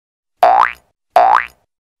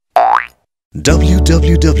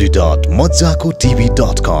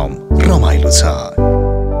www.mazzakotv.com रमाइलो छ।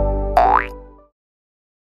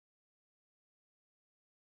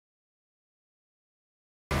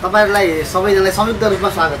 तपाईहरुलाई सबैजनालाई संयुक्त रूपमा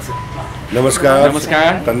स्वागत छ। नमस्कार नमस्कार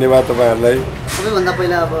धन्यवाद तपाईहरुलाई। सबैभन्दा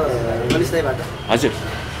पहिला अब गणेश दाइबाट हजुर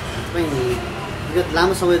तपाई विगत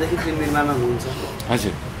लामो समयदेखि फिल्म निर्माणमा हुनुहुन्छ।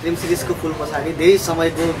 हजुर फिल्म सिरिजको फुल पछाडी धेरै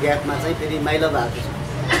समयको ग्यापमा चाहिँ फेरि माइल भएको छ।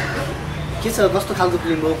 के छ कस्तो खालको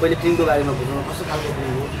फिल्म हो पहिले फिल्मको बारेमा बुझ्नु कस्तो खालको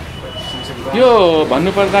फिल्म हो यो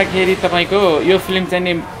भन्नुपर्दाखेरि तपाईको यो फिल्म चाहिँ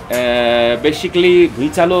नि बेसिकली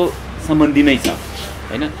भुइँचालो सम्बन्धी नै छ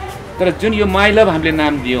हैन। तर जुन यो माई लभ हामीले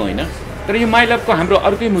नाम दियौँ हैन। तर यो माई लभको हाम्रो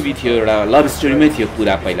अर्कै मुभी थियो एउटा लभ स्टोरीमै थियो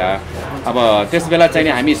पुरा पहिला। अब त्यसबेला चाहिँ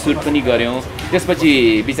नि हामी सुट पनि गऱ्यौँ।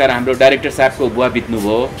 त्यसपछि बिचारा हाम्रो डाइरेक्टर साहबको बुवा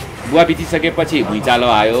बित्नुभयो। बुवा बितिसकेपछि भुइँचालो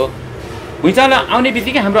आयो। भुइँचालो आउने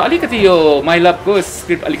बित्तिकै हाम्रो अलिकति यो माई लभको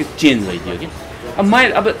स्क्रिप्ट अलिकति चेन्ज भइदियो कि अब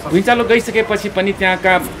भुइँचालो गइसकेपछि पनि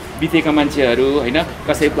त्यहाँका बितेका मान्छेहरू हैन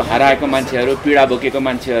कसैको हराएको मान्छेहरू पीडा बोकेको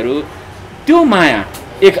मान्छेहरू त्यो माया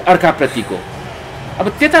एक अर्काप्रतिको अब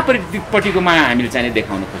त्यतापट्टिको माया हामीले चाहिँ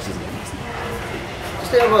देखाउन कोसिस गर्छौँ।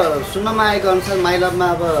 जस्तै अब सुन्नमा आएको अनुसार माई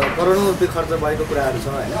लभमा अब करोडौँ रुपियाँ खर्च भएको कुराहरू छ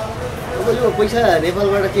हैन। अब यो पैसा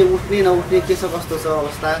नेपालबाट के उठ्ने नउठ्ने के छ कस्तो छ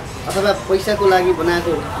अवस्था अथवा पैसाको लागि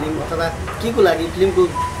बनाएको फिल्म अथवा के को लागि फिल्मको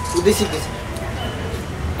उद्देश्य के छ?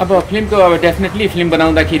 अब फिल्मको अब डेफिनेटली फिल्म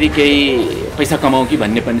बनाउँदाखेरि केही पैसा कमाउँ कि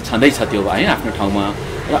भन्ने पनि छँदैछ त्यो है आफ्नो ठाउँमा।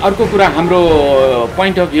 र अर्को कुरा हाम्रो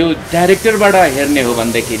पोइन्ट अफ भ्यू डाइरेक्टरबाट हेर्ने हो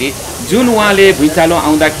भन्दाखेरि जुन उहाँले भुइँचालो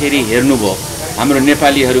आउँदाखेरि हेर्नुभयो हाम्रो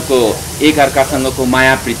नेपालीहरूको एकअर्कासँगको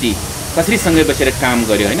माया प्रीति कसरी सँगै बसेर काम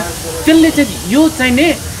गर्यो हैन। त्यसले चाहिँ यो चाहिँ नि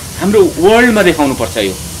हाम्रो वर्ल्डमा देखाउनुपर्छ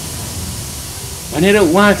यो भनेर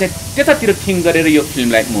उहाँ चाहिँ त्यतातिर थिङ्क गरेर यो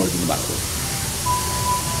फिल्मलाई मोड दिनुभएको हो।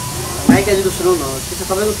 नायिकाजीको सुनौ न के छ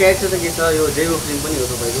तपाईँको क्यारेक्टर चाहिँ के छ? यो जेबो फिल्म पनि हो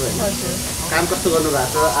तपाईँको हैन। काम कस्तो गर्नुभएको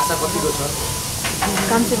छ? आशा कतिको छ?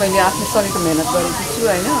 काम चाहिँ मैले आफ्नो शरीरको मेहनत गरेको छु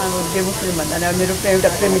हैन। अब डेमो फिल्म भन्दा मेरो एउटा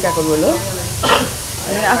प्रेमिकाको रोल हो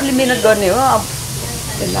अनि आफूले मेहनत गर्ने हो। अब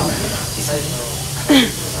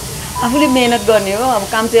आफूले मेहनत गर्ने हो। अब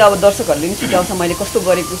काम चाहिँ अब दर्शकहरूले पनि सिकाउँछ मैले कस्तो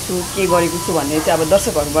गरेको छु के गरेको छु भन्ने चाहिँ अब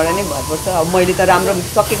दर्शकहरूबाट नै भर पर्छ। अब मैले त राम्रो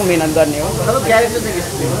सकेको मेहनत गर्ने हो। क्यारेक्टर चाहिँ के छ?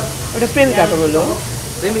 एउटा प्रेमिकाको रोल हो।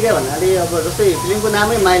 प्रेमिका भन्नाले अब जस्तै फिल्मको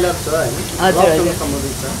नामै माई लभ छ हैन। लभसँग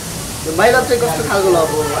सम्बन्धित छ। यो माई लभ चाहिँ कस्तो खालको लभ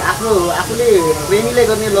हो? आफूले प्रेमीले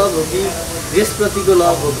गर्ने लभ हो कि देशप्रतिको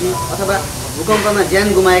लभ हो कि अथवा भूकम्पमा ज्यान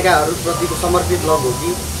गुमाएकाहरू प्रतिको समर्पित लभ हो कि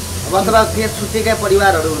अब अथवा त्यहाँ छुटेका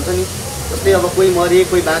परिवारहरू हुन्छ नि जस्तै अब कोही मरे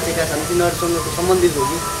कोही बाँचेका छन् तिनीहरूसँग सम्बन्धित हो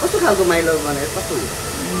कि कस्तो खालको माई लभ भनेर कस्तो हो?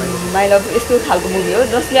 माई लभ यस्तो खालको मुभी हो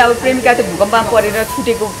जसले अब प्रेमिका चाहिँ भूकम्पमा परेर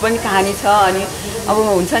छुटेको पनि कहानी छ। अनि अब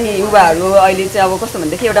हुन्छ नि युवाहरू अहिले चाहिँ अब कस्तो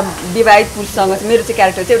भनेदेखि एउटा विवाहित पुरुषसँग चाहिँ मेरो चाहिँ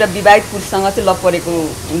क्यारेक्टर चाहिँ एउटा विवाहित पुरुषसँग चाहिँ लभ परेको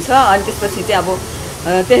हुन्छ। अनि त्यसपछि चाहिँ अब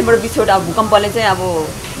त्यसबाट बिछोड अब भूकम्पले चाहिँ अब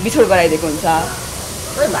बिछोड गराइदिएको हुन्छ।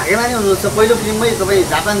 भाग्यमानी हुनुहुन्छ पहिलो फिल्ममै तपाईँ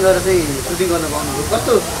जापान गएर चाहिँ सुटिङ गर्न पाउनुभयो।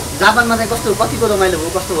 कस्तो जापानमा चाहिँ कस्तो कतिको रमाइलो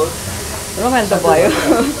भयो? कस्तो भयो? रमाइलो त भयो।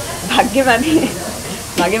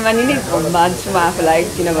 भाग्यमानी नै मान्छु म आफूलाई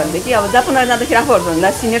किनभनेदेखि अब जापानमा जाँदाखेरि आफूहरूभन्दा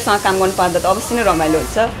सिनियरसँग काम गर्नु पाउँदा त अवश्य नै रमाइलो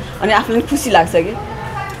हुन्छ अनि आफूलाई पनि खुसी लाग्छ कि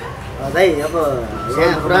दाइ। अब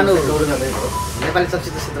यहाँ पुरानो नेपाली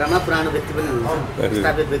चलचित्र क्षेत्रमा पुरानो व्यक्ति पनि हुनुहुन्छ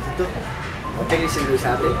स्थापित व्यक्तित्व टेक्निसियनको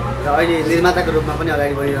हिसाबले र अहिले निर्माताको रूपमा पनि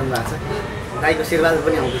अगाडि बढिरहनु भएको छ। दाइको शेरबहादुर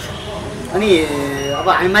पनि आउँदैछ। अनि अब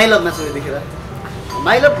हामी माई लभमा छौँ यतिखेर।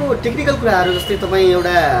 माई लभको टेक्निकल कुराहरू जस्तै तपाईँ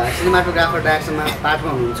एउटा सिनेमाटोग्राफर डाइरेक्सनमा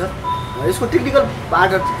पार्टमा हुनुहुन्छ। यसको टेक्निकल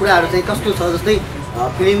कुराहरू चाहिँ कस्तो छ? जस्तै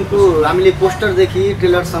फिल्मको हामीले पोस्टरदेखि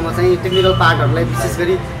ट्रेलरसम्म चाहिँ टेक्निकल पार्टहरूलाई विशेष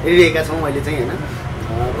गरी हेरिरहेका छौँ अहिले चाहिँ हैन।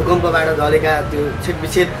 भूकम्पबाट ढलेका त्यो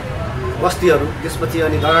छेदविच्छेद बस्तीहरू त्यसपछि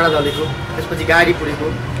अनि धरहरा ढलेको त्यसपछि गाडी पुरेको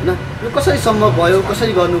हैन यो कसरी सम्भव भयो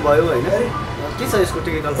कसरी गर्नुभयो हैन के छ यसको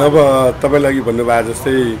टेक्निकल? अब तपाईँलाई भन्नुभयो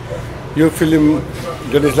जस्तै यो फिल्म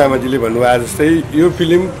गणेश लामाजीले भन्नुभयो जस्तै यो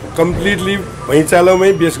फिल्म कम्प्लिटली भुइँचालोमै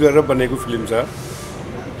बेस गरेर बनेको फिल्म छ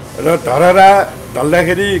र धरहरा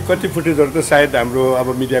ढल्दाखेरि कति फुटेजहरू त सायद हाम्रो अब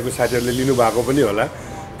मिडियाको साथीहरूले लिनुभएको पनि होला।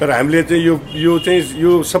 तर हामीले चाहिँ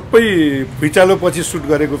यो सबै भुइँचालो पछि सुट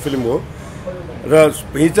गरेको फिल्म हो र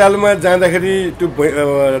भुइँचालोमा जाँदाखेरि त्यो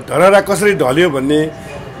धरहरा कसरी ढल्यो भन्ने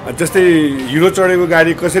जस्तै हिरो चढेको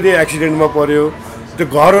गाडी कसरी एक्सिडेन्टमा पर्यो त्यो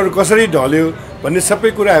घरहरू कसरी ढल्यो भन्ने सबै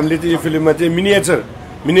कुरा हामीले चाहिँ यो फिल्ममा चाहिँ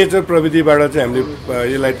मिनिएचर प्रविधिबाट चाहिँ हामीले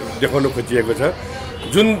यसलाई देखाउन खोजिएको छ।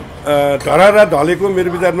 जुन धरहरा ढलेको मेरो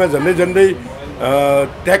विचारमा झन्डै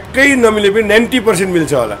ट्याक्कै नमिले पनि 90%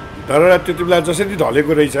 मिल्छ होला। धरहरा त्यति बेला जसरी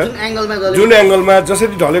ढलेको रहेछ जुन एङ्गलमा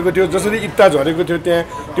जसरी ढलेको थियो जसरी इट्टा झरेको थियो त्यहाँ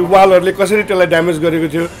त्यो वालहरूले कसरी त्यसलाई ड्यामेज गरेको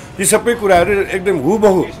थियो ती सबै कुराहरू एकदम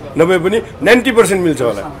हुबहु नभए पनि 90% मिल्छ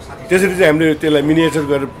होला। त्यसरी चाहिँ हामीले त्यसलाई मिनिएचर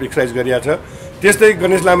गरेर पिक्चराइज गरिएको छ। त्यस्तै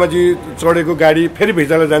गणेश लामाजी चढेको गाडी फेरि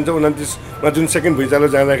भुइँचालो जान्छ 29मा जुन सेकेन्ड भुइँचालो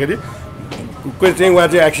जाँदाखेरि कोही चाहिँ उहाँ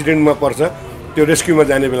चाहिँ एक्सिडेन्टमा पर्छ त्यो रेस्क्युमा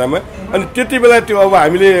जाने बेलामा। अनि त्यति बेला त्यो अब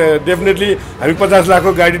हामीले डेफिनेटली हामी 50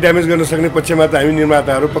 लाखको गाडी ड्यामेज गर्न सक्ने पक्षमा त हामी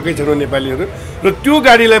निर्माताहरू पक्कै छौँ नेपालीहरू र त्यो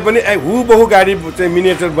गाडीलाई पनि हुबहु गाडी चाहिँ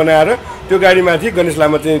मिनिएचर बनाएर त्यो गाडीमाथि गणेश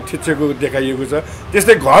लामा चाहिँ ठिच्चेको देखाइएको छ।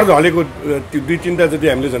 त्यस्तै घर ढलेको त्यो 2-3टा जति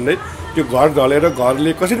हामीले झन्डै त्यो घर ढलेर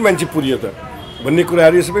घरले कसरी मान्छे पुर्यो त भन्ने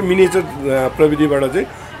कुराहरू यो सबै मिनिएचर प्रविधिबाट चाहिँ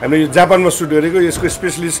हामीले यो जापानमा सुट गरेको। यसको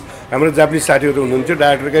स्पेसलिस्ट हाम्रो जापानिज साथीहरू हुनुहुन्थ्यो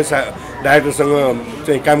डाइरेक्टरसँग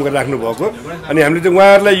चाहिँ काम गरेर राख्नु भएको। अनि हामीले चाहिँ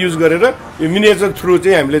उहाँहरूलाई युज गरेर यो मिनिएचर थ्रु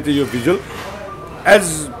चाहिँ हामीले चाहिँ यो भिजुअल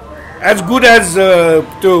एज गुड एज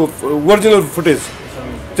त्यो ओरिजिनल फुटेज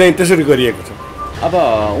चाहिँ त्यसरी गरिएको छ। अब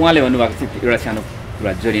उहाँले भन्नुभएको थियो एउटा सानो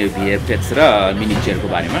कुरा जोडियो भिएफएक्स र मिनिएचरको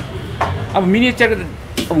बारेमा। अब मिनिएचर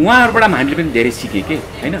अब उहाँहरूबाट हामीले पनि धेरै सिकेँ कि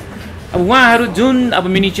होइन। अब उहाँहरू जुन अब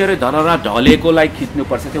मिनिएचर धरहरा ढलेकोलाई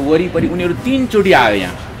खिच्नुपर्छ त्यो वरिपरि उनीहरू 3 चोटि आयो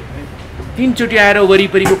यहाँ। 3 चोटि आएर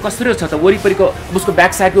वरिपरिको कसरी छ त वरिपरिको उसको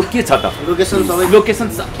ब्याक साइडको के छ त लोकेसन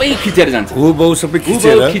सबै खिचेर जान्छ हुबहु सबै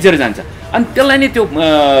खिचेर जान्छ। अनि त्यसलाई नै त्यो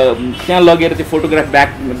त्यहाँ लगेर त्यो फोटोग्राफ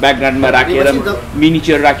ब्याकग्राउन्डमा राखेर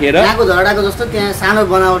मिनिएचर राखेर यहाँको झरडाको जस्तो त्यहाँ सानो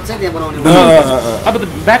बनावट चाहिँ त्यहाँ बनाउनु अब त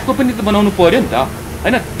ब्याकको पनि त बनाउनु पर्यो नि त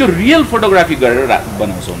होइन। त्यो रियल फोटोग्राफी गरेर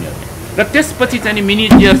बनाउँछ उनीहरूले र त्यसपछि चाहिँ नि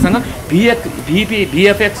मिनिएचरसँग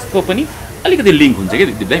भिएफएक्सको पनि अलिकति लिङ्क हुन्छ कि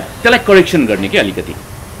दिदी भाइ त्यसलाई करेक्सन गर्ने कि अलिकति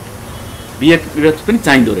भिएफएक्स पनि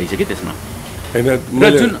चाहिँदो रहेछ कि त्यसमा। र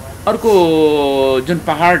जुन अर्को जुन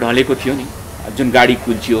पहाड ढलेको थियो नि जुन गाडी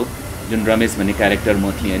कुल्चियो जुन रमेश भन्ने क्यारेक्टर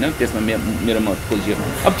म थिएँ होइन त्यसमा मेरो मत कुल्चियो।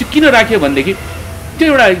 अब त्यो किन राख्यो भनेदेखि त्यो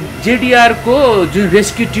एउटा जेडिआरको जुन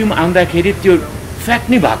रेस्क्यु टिम आउँदाखेरि त्यो फ्याक्ट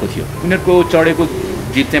नै भएको थियो। उनीहरूको चढेको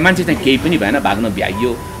जिप चाहिँ मान्छे चाहिँ केही पनि भएन भाग्न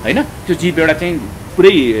भ्याइयो होइन। त्यो जिप एउटा चाहिँ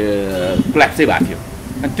पुरै क्ल्याप्सै भएको थियो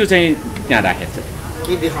अनि त्यो चाहिँ त्यहाँ राखेको छ।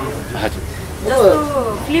 हजुर जस्तो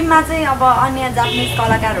फिल्ममा चाहिँ अब अन्य जापानिज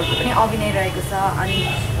कलाकारहरूको पनि अभिनय रहेको छ अनि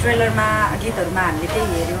ट्रेलरमा गीतहरूमा हामीले त्यही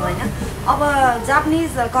हेऱ्यौँ होइन। अब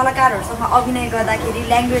जापानिज कलाकारहरूसँग अभिनय गर्दाखेरि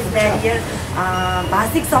ल्याङ्ग्वेज ब्यारियर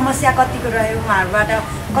भाषिक समस्या कतिको रह्यो उहाँहरूबाट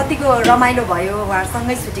कतिको रमाइलो भयो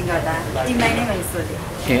उहाँहरूसँगै सुटिङ गर्दा टिमलाई नै मैले सोधेँ।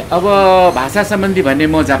 अब भाषा सम्बन्धी भन्ने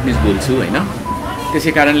म जापानिज बोल्छु होइन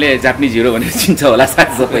त्यसै कारणले जापानिज हिरो भनेर चिन्छ होला सायद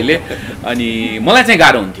सबैले। अनि मलाई चाहिँ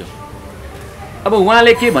गाह्रो हुन्थ्यो। अब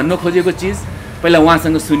उहाँले के भन्नु खोजेको चिज पहिला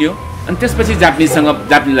उहाँसँग सुन्यो अनि त्यसपछि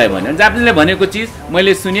जापानिजलाई भन्यो। जापानिजले भनेको चिज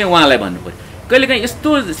मैले सुनेँ उहाँलाई भन्नु पऱ्यो। कहिलेकाहीँ यस्तो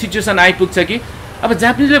सिचुएसन आइपुग्छ कि अब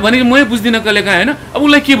जापानिजले भनेको मै बुझ्दिनँ कहिलेकाहीँ होइन। अब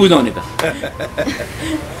उसलाई के बुझाउने त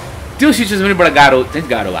त्यो सिचुएसन पनि बडा गाह्रो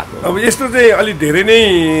भएको। अब यस्तो चाहिँ अलि धेरै नै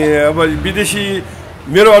अब विदेशी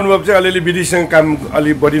मेरो अनुभव चाहिँ अलिअलि विदेशीसँग काम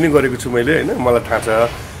अलि बढी नै गरेको छु मैले होइन। मलाई थाहा छ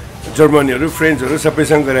जर्मनीहरू फ्रेन्चहरू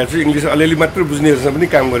सबैसँग गरेको छु। इङ्ग्लिस अलिअलि मात्र बुझ्नेहरूसँग पनि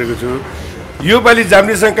काम गरेको छु। यो पालि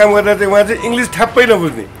जापानिजसँग काम गर्दा चाहिँ उहाँ चाहिँ इङ्ग्लिस ठ्याप्पै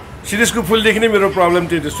नबुझ्ने। सिरिसको फुलदेखि नै मेरो प्रब्लम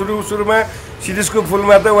त्यही थियो। सुरुमा सिरिसको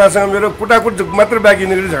फुलमा त उहाँसँग मेरो कुटाकुट मात्र बाँकी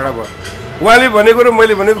नै झगडा भयो। उहाँले भनेको र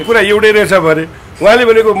मैले भनेको कुरा एउटै रहेछ भने उहाँले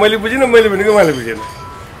भनेको मैले बुझिनँ मैले भनेको उहाँले बुझेन।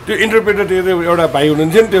 त्यो इन्टरप्रेटर त्यो एउटा भाइ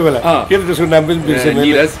हुनुहुन्थ्यो नि त्यो बेला के अरे त्यसको नाम पनि बिर्सेँ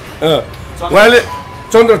उहाँले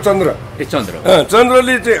चन्द्रले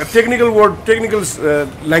चाहिँ टेक्निकल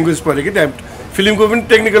ल्याङ्ग्वेज पढ्यो कि त्यहाँ फिल्मको पनि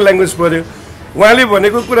टेक्निकल ल्याङ्ग्वेज पढ्यो। उहाँले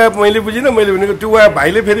भनेको कुरा मैले बुझिनँ मैले भनेको त्यो उहाँ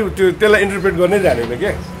भाइले फेरि त्यसलाई इन्टरप्रेट गर्नै जानेन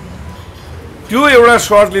क्या। त्यो एउटा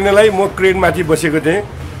सर्ट लिनलाई म क्रेनमाथि बसेको थिएँ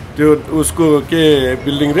त्यो उसको के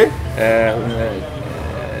बिल्डिङ रे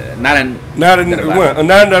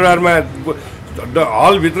नारायण दरबारमा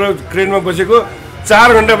हलभित्र क्रेनमा बसेको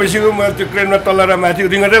 4 घन्टा भइसक्यो। म त्यो क्रेनमा तल र माथि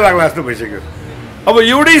रिङ्गटै लाग्ला जस्तो भइसक्यो। अब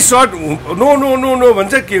एउटै short no no no no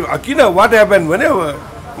भन्छ किन वाट ह्यापन भने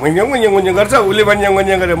वन्याङ गर्छ उसले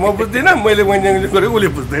वन्याङ गरे म बुझ्दिनँ मैले वन्याङ गरेँ उसले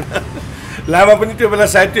बुझ्दैन। लामा पनि त्यो बेला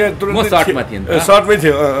सायद तुरन्त सर्टमै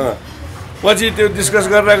थियो। पछि त्यो डिस्कस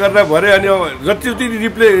गर्दा भरे अनि जति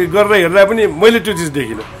रिप्ले गरेर हेर्दा पनि मैले त्यो चिज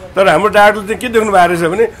देखिनँ। तर हाम्रो डाक्टरले चाहिँ के देख्नु भएको रहेछ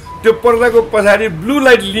भने त्यो पर्दाको पछाडि ब्लू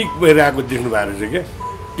लाइट लिक भइरहेको देख्नु भएको रहेछ क्या।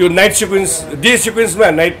 त्यो नाइट सिक्वेन्स डे सिक्वेन्समा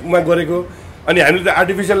नाइटमा गरेको अनि हामीले त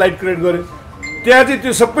आर्टिफिसियल लाइट क्रिएट गऱ्यो। त्यहाँ चाहिँ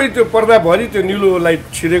त्यो सबै त्यो पर्दाभरि त्यो निलो लाइट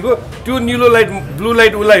छिरेको त्यो निलो लाइट ब्लू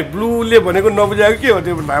लाइट उसलाई ब्लूले भनेको नबुझाएको के हो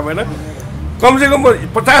त्यो थाहा भएन। कमसेकम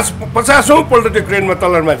 50औँ पल्ट त्यो क्रेनमा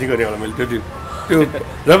तलमाथि गरेँ होला मैले त्यो दिन। त्यो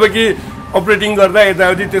जबकि अपरेटिङ गर्दा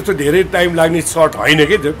यताउति त्यस्तो धेरै टाइम लाग्ने सर्ट होइन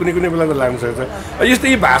कि कुनै बेला त लाग्न सक्छ। यस्तो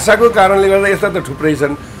यी भाषाको कारणले गर्दा यस्ता त थुप्रै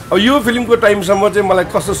छन्। अब यो फिल्मको टाइमसम्म चाहिँ मलाई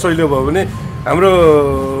कस्तो सहिलो भयो भने हाम्रो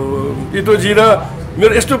इतोजी र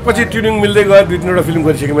मेरो यस्तो पछि ट्युनिङ मिल्दै गयो 2-3वटा फिल्म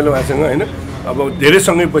गरिसकेँ मैले उहाँसँग होइन। अब धेरै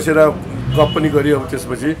सँगै बसेर गफ पनि गरियो। अब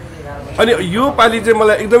त्यसपछि अनि यो पालि चाहिँ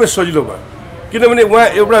मलाई एकदमै सजिलो भयो किनभने उहाँ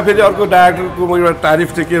एउटा फेरि अर्को डाइरेक्टरको एउटा तारिफ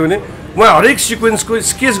चाहिँ के भने उहाँ हरेक सिक्वेन्सको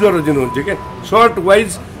स्केच गरेर दिनुहुन्थ्यो क्या सर्ट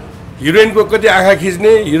वाइज हिरोइनको कति आँखा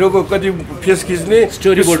खिच्ने हिरोको कति फेस खिच्ने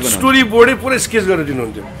स्टोरी बोर्डै पुरै स्केच गरेर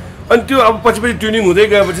दिनुहुन्थ्यो अनि त्यो अब पछि ट्युनिङ हुँदै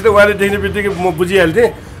गएपछि त उहाँले देख्ने बित्तिकै म बुझिहाल्थेँ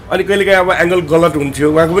अनि कहिलेकाहीँ अब एङ्गल गलत हुन्थ्यो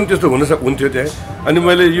उहाँको पनि त्यस्तो हुन्थ्यो त्यहाँ अनि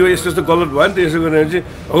मैले यो यस्तो गलत भयो नि त यसो गरेर चाहिँ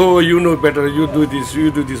हो you know better you do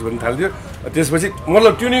this भन्नु थाल्थ्यो त्यसपछि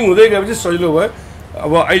मतलब ट्युनिङ हुँदै गएपछि सजिलो भयो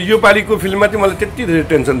अब यो पालिको फिल्ममा चाहिँ मलाई त्यति धेरै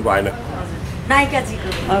टेन्सन भएन नायिकाजीको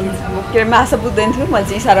के अरे माछा बुझ्दैन थियो मैले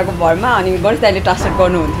चाहिँ इसाराको भरमा अनि गणेश दाइले ट्रान्सलेट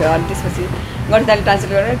गर्नुहुन्थ्यो अनि त्यसपछि गणेश दाइले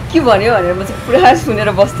ट्रान्सलेट गरेर के भन्यो भनेर म चाहिँ पुरा सुनेर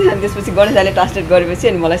बस्थेँ अनि त्यसपछि गणेश दाइले ट्रान्सलेट गरेपछि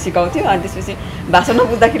अनि मलाई सिकाउँथ्यो अनि त्यसपछि भाषा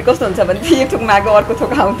नबुझ्दाखेरि कस्तो हुन्छ भने एक थोक मागो अर्को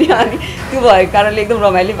थोक आउँथ्यो अनि त्यो भएको कारणले एकदम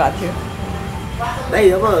रमाइलो भएको थियो भाइ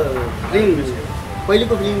अब फिल्म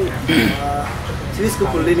पहिलेको फिल्म सिरिजको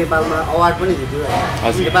फुलले नेपालमा अवार्ड पनि जित्यो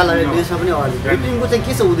नेपाल देशमा पनि अवार्ड जित्यो फिल्मको चाहिँ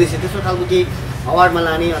के छ उद्देश्य त्यस्तो खालको केही अवार्डमा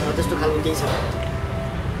लाने अथवा त्यस्तो खालको केही छ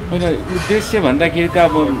होइन उद्देश्य भन्दाखेरि त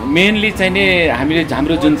अब मेनली चाहिँ नि हामीले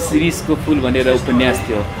हाम्रो जुन सिरिजको फुल भनेर उपन्यास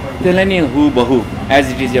थियो त्यसलाई नै हुबहु एज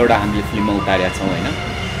इट इज एउटा हामीले फिल्ममा उतारेका छौँ होइन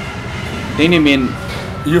त्यही नै मेन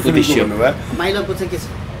यो उद्देश्य माइलभको चाहिँ के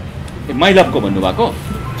छ माइलभको भन्नुभएको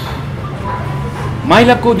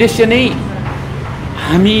माइलभको उद्देश्य नै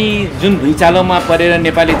हामी जुन भुइँचालोमा परेर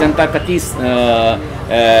नेपाली जनता कति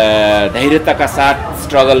धैर्यताका साथ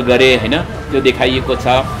स्ट्रगल गरे होइन त्यो देखाइएको छ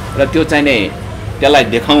र त्यो चाहिँ नि त्यसलाई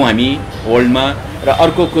देखाउँ हामी वर्ल्डमा र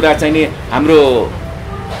अर्को कुरा चाहिँ नि हाम्रो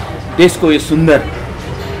देशको यो सुन्दर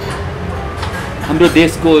हाम्रो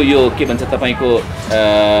देशको यो के भन्छ तपाईँको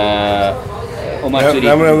ओमाचुरी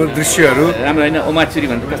राम्रो दृश्यहरू राम्रो होइन ओमाचुरी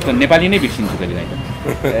भन्दा कस्तो नेपाली नै बिर्सिन्छु कहिले होइन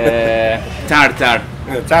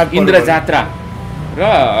चाड इन्द्र जात्रा र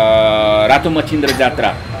रातो मच्छिन्द्र जात्रा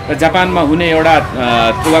र जापानमा हुने एउटा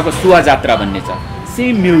त्रुवाको सुवा जात्रा भन्ने छ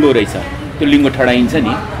सेम मिल्दो रहेछ त्यो लिङ्गो ठडाइन्छ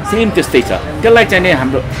नि सेम त्यस्तै छ त्यसलाई चाहिँ नि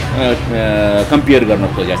हाम्रो कम्पेयर गर्न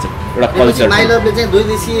खोजेको छ एउटा कल्चर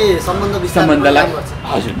सम्बन्धलाई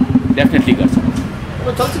हजुर डेफिनेटली गर्छ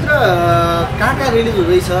चलचित्र कहाँ रिलिज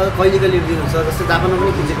हुँदैछ कहिले रिलिज हुन्छ जस्तै जापानमा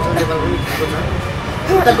पनि खिचेको छ नेपालमा पनि खिचेको छ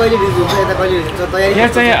यता कहिले रिलिज हुन्छ यता कहिले रिलिज हुन्छ तयारी यहाँ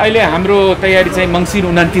चाहिँ अहिले हाम्रो तयारी चाहिँ मङ्सिर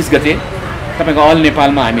 29 गते तपाईँको अल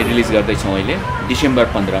नेपालमा हामी रिलिज गर्दैछौँ अहिले डिसेम्बर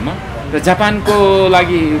 15मा र जापानको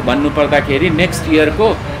लागि भन्नुपर्दाखेरि नेक्स्ट इयरको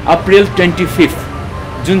अप्रिल 25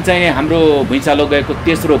 जुन चाहिँ हाम्रो भुइँचालो गएको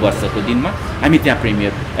तेस्रो वर्षको दिनमा हामी त्यहाँ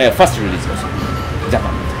प्रिमियर फर्स्ट रिलिज गर्छौँ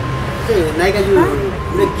जापानमा नायिकाज्यू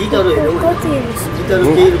गीतहरू हेरौँ गीतहरू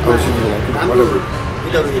केही राम्रो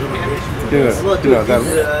गीतहरू हेरौँ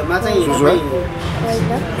चाहिँ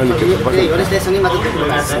गणेश दाइसँगै मात्र देख्नु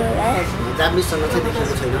भएको छ जापानिजसँग चाहिँ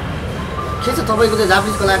देखेको छैन के छ तपाईँको चाहिँ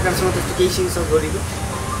जापानिज कलाकारसँग त्यस्तो केही सिन सब गरेको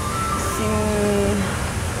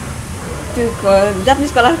त्यो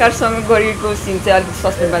जापानिज कलाकारसँग गरेको सिन चाहिँ अलिक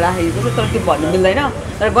सस्पेन्समा राखेको छ तर त्यो भन्नु मिल्दैन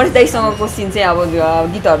तर गणेश दाइसँगको सिन चाहिँ अब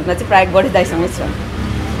गीतहरूमा चाहिँ प्रायः गणेश दाइसँगै छ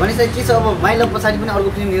गणेश दाइ के छ अब माइलभ पछाडि पनि अर्को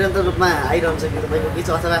फिल्म निरन्तर रूपमा आइरहन्छ कि तपाईँको के छ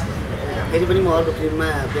अथवा फेरि पनि म अर्को फिल्ममा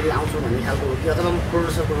फेरि आउँछु भन्ने खालको कि अथवा म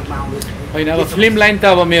प्रोड्युसरको रूपमा आउँदैछु होइन अब फिल्म लाइन त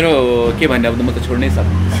अब मेरो के भन्ने अब म त छोड्नै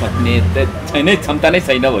सक्ने छैन क्षमता नै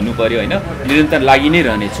छैन भन्नु पऱ्यो होइन निरन्तर लागि नै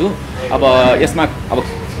रहनेछु अब यसमा अब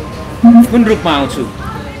कुन रूपमा आउँछु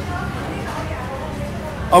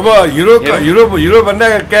अब हिरो भन्दा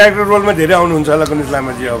क्यारेक्टर रोलमा धेरै आउनुहुन्छ होला गणेश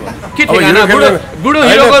लामाजी अब बुढो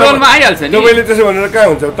हिरोको रोलमा आइहाल्छ नि तपाईँले त्यसो भनेर कहाँ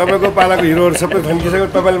हुन्छ तपाईँको पालाको हिरोहरू सबै थन्किसक्यो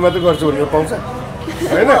तपाईँले मात्रै गर्छु भनेर पाउँछ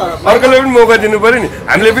होइन अर्कोले पनि मौका दिनु पऱ्यो नि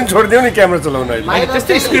हामीले पनि छोडिदिउँ नि क्यामेरा चलाउन अहिले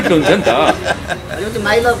त्यस्तै स्क्रिप्ट हुन्छ नि त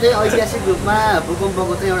माइलभ चाहिँ ऐतिहासिक रूपमा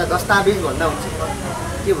भूकम्पको चाहिँ एउटा दस्तावेज भन्दा हुन्छ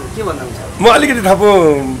के भन्दा हुन्छ म अलिकति थपौँ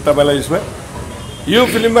तपाईँलाई यसमा यो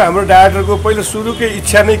फिल्ममा हाम्रो डाइरेक्टरको पहिलो सुरुकै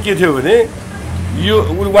इच्छा नै के थियो भने यो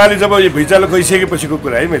उहाँले जब यो भुइँचालो गइसकेपछिको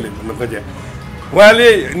कुरा है मैले भन्नु खोजेँ उहाँले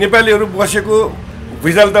नेपालीहरू बसेको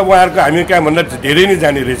भुइँचालो त उहाँहरूको हामी कहाँ भन्दा धेरै नै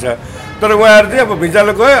जाने रहेछ तर उहाँहरू चाहिँ अब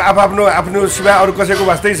भुइँचालो गयो आफ्नो सिवा अरू कसैको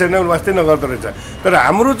वास्तै छैन वास्तै नगर्दो रहेछ तर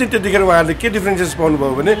हाम्रो चाहिँ त्यतिखेर उहाँहरूले के डिफ्रेन्सेस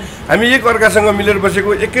पाउनुभयो भने हामी एक अर्कासँग मिलेर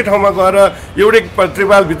बसेको एकै ठाउँमा गएर एउटै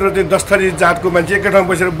त्रिपालभित्र चाहिँ 10 थरी जातको मान्छे एकै ठाउँमा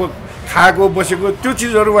बसेर खाएको बसेको त्यो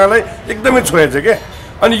चिजहरू उहाँलाई एकदमै छोएछ क्या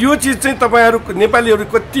अनि यो चिज चाहिँ तपाईँहरू नेपालीहरू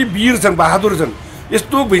कति वीर छन् बहादुर छन्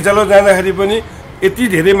यस्तो भुइँचालो जाँदाखेरि पनि यति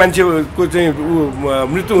धेरै मान्छेको चाहिँ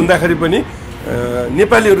मृत्यु हुँदाखेरि पनि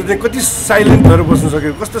नेपालीहरू चाहिँ कति साइलेन्ट भएर बस्नु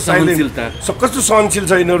सक्यो कस्तो साइलेन्ट कस्तो सहनशील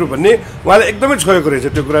छ यिनीहरू भन्ने उहाँलाई एकदमै छोएको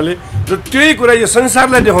रहेछ त्यो कुराले र त्यही कुरा यो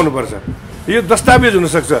संसारलाई देखाउनुपर्छ यो दस्तावेज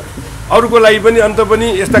हुनसक्छ अरूको लागि पनि अन्त पनि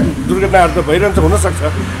यस्ता दुर्घटनाहरू त भइरहन्छ हुनसक्छ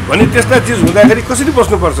भने त्यस्ता चिज हुँदाखेरि कसरी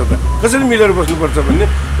बस्नुपर्छ त कसरी मिलेर बस्नुपर्छ भन्ने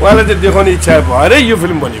उहाँलाई चाहिँ देखाउने इच्छा भएरै यो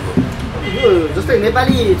फिल्म बनेको यो यो जस्तै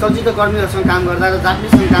नेपाली चलचित्र कर्मीहरूसँग काम गर्दा र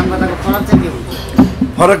जापानिजसँग काम गर्दाको फरक चाहिँ के हुन्छ?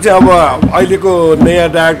 फरक चाहिँ अब अहिलेको नयाँ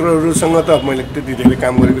डाइरेक्टरहरूसँग त मैले त्यति धेरै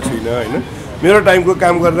काम गरेको छुइनँ होइन। मेरो टाइमको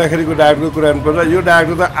काम गर्दाखेरिको डाइरेक्टरको कुरा गर्नुपर्दा यो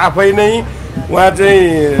डाइरेक्टर त आफै नै उहाँ चाहिँ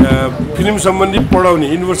फिल्म सम्बन्धी पढाउने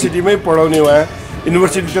युनिभर्सिटीमै पढाउने उहाँ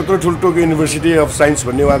युनिभर्सिटी त्यत्रो ठुल्ठुलो युनिभर्सिटी अफ साइन्स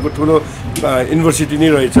भन्ने उहाँको ठुलो युनिभर्सिटी नै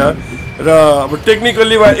रहेछ र अब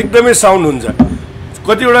टेक्निकल्ली उहाँ एकदमै साउन्ड हुन्छ।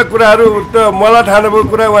 कतिवटा कुराहरू त मलाई थाहा नभएको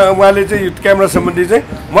कुरा उहाँले चाहिँ क्यामेरा सम्बन्धी चाहिँ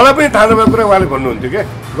मलाई पनि थाहा नभएको कुरा उहाँले भन्नुहुन्थ्यो क्या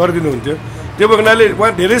गरिदिनुहुन्थ्यो। त्यो भएको हुनाले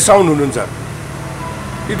उहाँ धेरै साउन्ड हुनुहुन्छ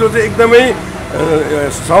इटो चाहिँ एकदमै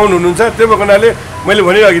साउन्ड हुनुहुन्छ। त्यो भएको हुनाले मैले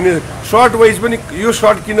भनिरहेको नि सर्ट वाइज पनि यो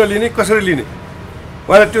सर्ट किन लिने कसरी लिने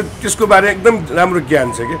उहाँलाई त्यसको बारे एकदम राम्रो ज्ञान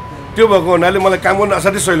छ क्या। त्यो भएको हुनाले मलाई काम गर्न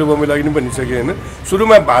असाध्यै सहिलो भयो मैले अघि पनि भनिसकेँ होइन।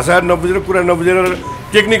 सुरुमा भाषा नबुझेर कुरा नबुझेर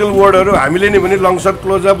टेक्निकल वर्डहरू हामीले नै भने long short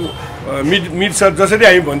close up mid short जसरी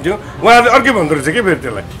हामी भन्थ्यौँ उहाँहरूले अर्कै भन्दो रहेछ क्या फेरि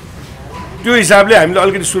त्यसलाई। त्यो हिसाबले हामीले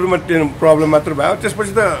अलिकति सुरुमा प्रब्लम मात्र भयो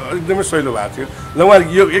त्यसपछि त एकदमै सहिलो भएको थियो। ल उहाँ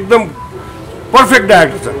यो एकदम पर्फेक्ट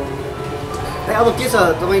डाइरेक्टर छ। अब के छ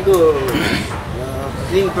तपाईँको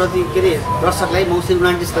फिल्मप्रति के अरे दर्शकलाई मौसिर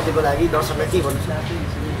 29 गतिको लागि दर्शकलाई के भन्नु छ?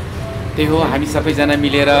 त्यही हो हामी सबैजना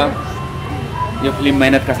मिलेर यो फिल्म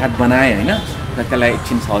मेहनतका साथ बनाए होइन र त्यसलाई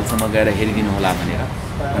एकछिन हलसम्म गएर हेरिदिनु होला भनेर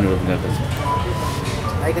अनुरोध गर्दछु।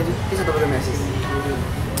 के छ तपाईँको मेसेज?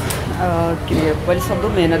 के अरे पहिले सक्दो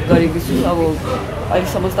मेहनत गरेको छु। अब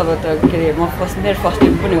अहिलेसम्म त अब के अरे म मेरो फर्स्ट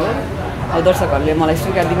टाइम पनि हो। अब दर्शकहरूले मलाई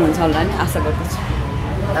स्वीकार दिनुहुन्छ होला नि आशा गर्दछु।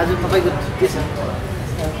 दाजु तपाईँको के छ?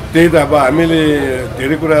 त्यही त अब हामीले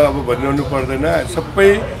धेरै कुरा अब भनिरहनु पर्दैन। सबै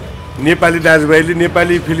नेपाली दाजुभाइले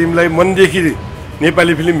नेपाली फिल्मलाई मनदेखि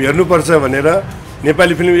नेपाली फिल्म हेर्नुपर्छ भनेर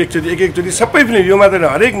नेपाली फिल्म एकचोटि सबै फिल्म यो मात्र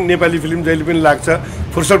हरेक नेपाली फिल्म जहिले पनि लाग्छ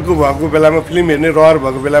फुर्सदको भएको बेलामा फिल्म हेर्ने रहर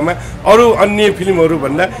भएको बेलामा अरू अन्य फिल्महरू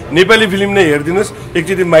भन्दा नेपाली फिल्म नै हेरिदिनुहोस्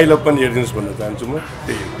एकचोटि माइ लभ पनि हेरिदिनुहोस् भन्न चाहन्छु म।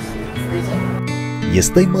 त्यही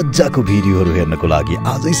यस्तै मज्जाको भिडियोहरू हेर्नको लागि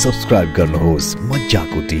आजै सब्स्क्राइब गर्नुहोस्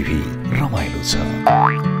मज्जाको टिभी रमाइलो छ।